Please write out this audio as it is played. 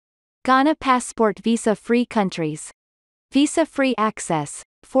Ghana passport visa-free countries. Visa-free access,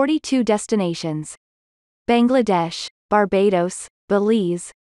 42 destinations. Bangladesh, Barbados,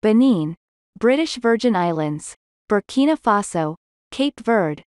 Belize, Benin, British Virgin Islands, Burkina Faso, Cape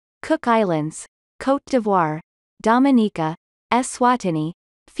Verde, Cook Islands, Côte d'Ivoire, Dominica, Eswatini,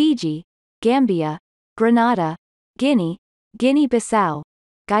 Fiji, Gambia, Grenada, Guinea, Guinea-Bissau,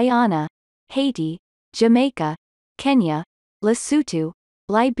 Guyana, Haiti, Jamaica, Kenya, Lesotho,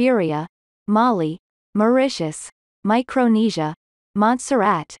 Liberia, Mali, Mauritius, Micronesia,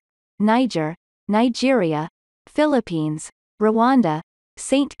 Montserrat, Niger, Nigeria, Philippines, Rwanda,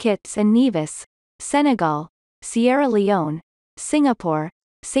 St. Kitts and Nevis, Senegal, Sierra Leone, Singapore,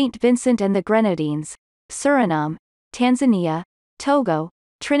 St. Vincent and the Grenadines, Suriname, Tanzania, Togo,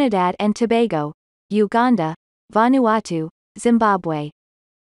 Trinidad and Tobago, Uganda, Vanuatu, Zimbabwe.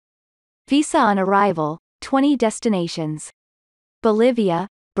 Visa on arrival, 20 destinations. Bolivia,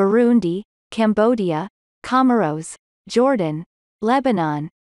 Burundi, Cambodia, Comoros, Jordan, Lebanon,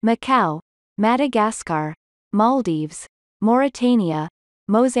 Macau, Madagascar, Maldives, Mauritania,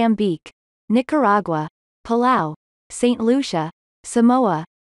 Mozambique, Nicaragua, Palau, St. Lucia, Samoa,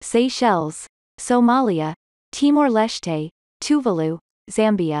 Seychelles, Somalia, Timor-Leste, Tuvalu,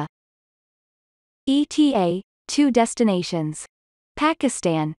 Zambia. ETA, 2 destinations.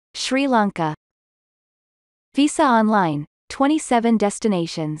 Pakistan, Sri Lanka. Visa online, 27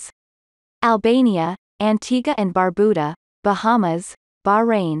 destinations. Albania, Antigua and Barbuda, Bahamas,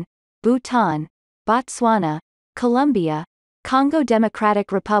 Bahrain, Bhutan, Botswana, Colombia, Congo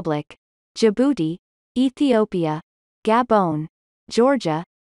Democratic Republic, Djibouti, Ethiopia, Gabon, Georgia,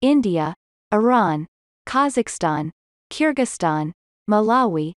 India, Iran, Kazakhstan, Kyrgyzstan,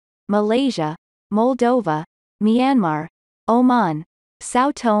 Malawi, Malaysia, Moldova, Myanmar, Oman,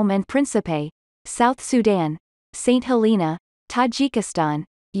 Sao Tome and Principe, South Sudan, St. Helena, Tajikistan,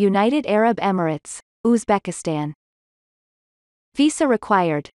 United Arab Emirates, Uzbekistan. Visa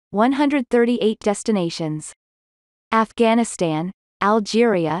required, 138 destinations. Afghanistan,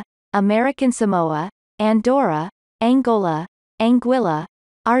 Algeria, American Samoa, Andorra, Angola, Anguilla,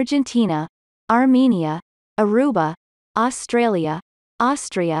 Argentina, Armenia, Aruba, Australia,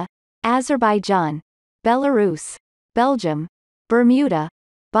 Austria, Azerbaijan, Belarus, Belgium, Bermuda,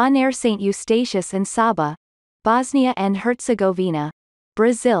 Bonaire St. Eustatius and Saba, Bosnia and Herzegovina,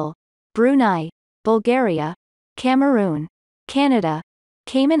 Brazil, Brunei, Bulgaria, Cameroon, Canada,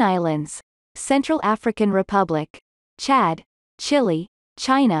 Cayman Islands, Central African Republic, Chad, Chile,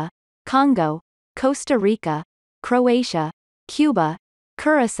 China, Congo, Costa Rica, Croatia, Cuba,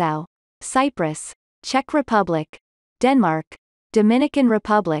 Curaçao, Cyprus, Czech Republic, Denmark, Dominican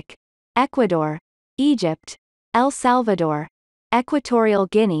Republic, Ecuador, Egypt, El Salvador, Equatorial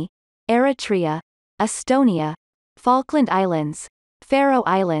Guinea, Eritrea, Estonia, Falkland Islands, Faroe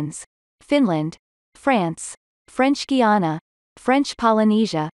Islands, Finland, France, French Guiana, French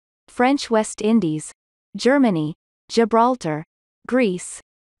Polynesia, French West Indies, Germany, Gibraltar, Greece,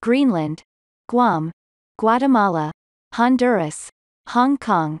 Greenland, Guam, Guatemala, Honduras, Hong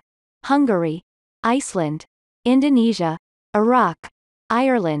Kong, Hungary, Iceland, Indonesia, Iraq,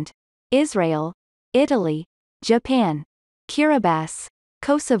 Ireland, Israel, Italy, Japan, Kiribati,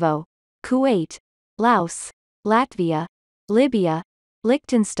 Kosovo, Kuwait, Laos, Latvia, Libya,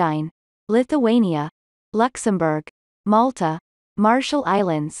 Liechtenstein, Lithuania, Luxembourg, Malta, Marshall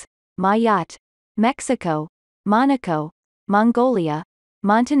Islands, Mayotte, Mexico, Monaco, Mongolia,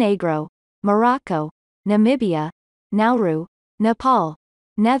 Montenegro, Morocco, Namibia, Nauru, Nepal,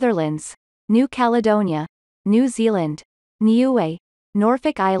 Netherlands, New Caledonia, New Zealand, Niue,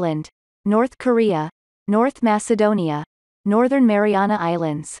 Norfolk Island, North Korea, North Macedonia, Northern Mariana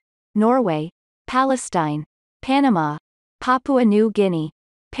Islands, Norway, Palestine, Panama, Papua New Guinea,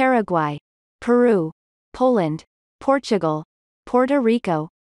 Paraguay, Peru, Poland, Portugal, Puerto Rico,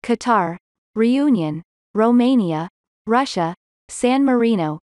 Qatar, Reunion, Romania, Russia, San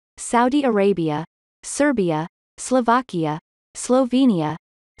Marino, Saudi Arabia, Serbia, Slovakia, Slovenia,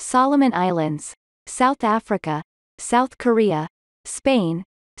 Solomon Islands, South Africa, South Korea, Spain,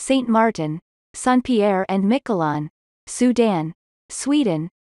 Saint Martin, Saint-Pierre and Miquelon, Sudan, Sweden,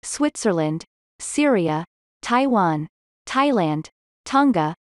 Switzerland, Syria, Taiwan, Thailand,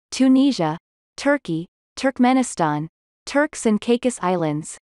 Tonga, Tunisia, Turkey, Turkmenistan, Turks and Caicos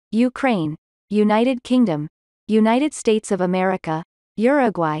Islands, Ukraine, United Kingdom, United States of America,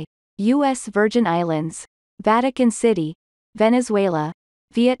 Uruguay, U.S. Virgin Islands, Vatican City, Venezuela,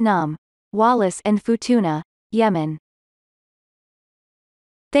 Vietnam, Wallis and Futuna, Yemen.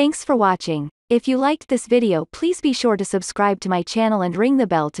 Thanks for watching. If you liked this video, please be sure to subscribe to my channel and ring the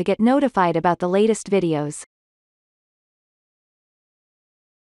bell to get notified about the latest videos.